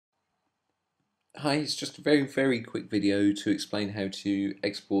Hi, it's just a very quick video to explain how to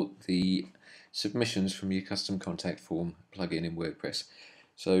export the submissions from your custom contact form plugin in WordPress.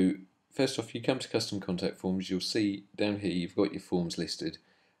 So first off, you come to custom contact forms, you'll see down here you've got your forms listed,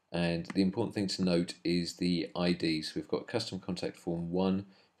 and the important thing to note is the IDs. We've got custom contact form 1,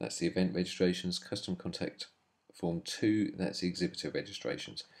 that's the event registrations, custom contact form 2, that's the exhibitor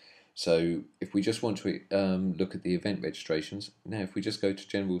registrations. So if we just want to look at the event registrations, now if we just go to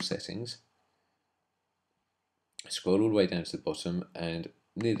general settings, scroll all the way down to the bottom, and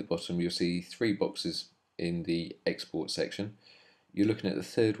near the bottom you'll see three boxes in the export section. You're looking at the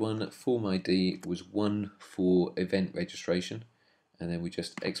third one. Form ID was 1 for event registration, and then we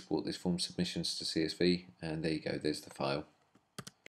just export this form submissions to CSV, and there you go, there's the file.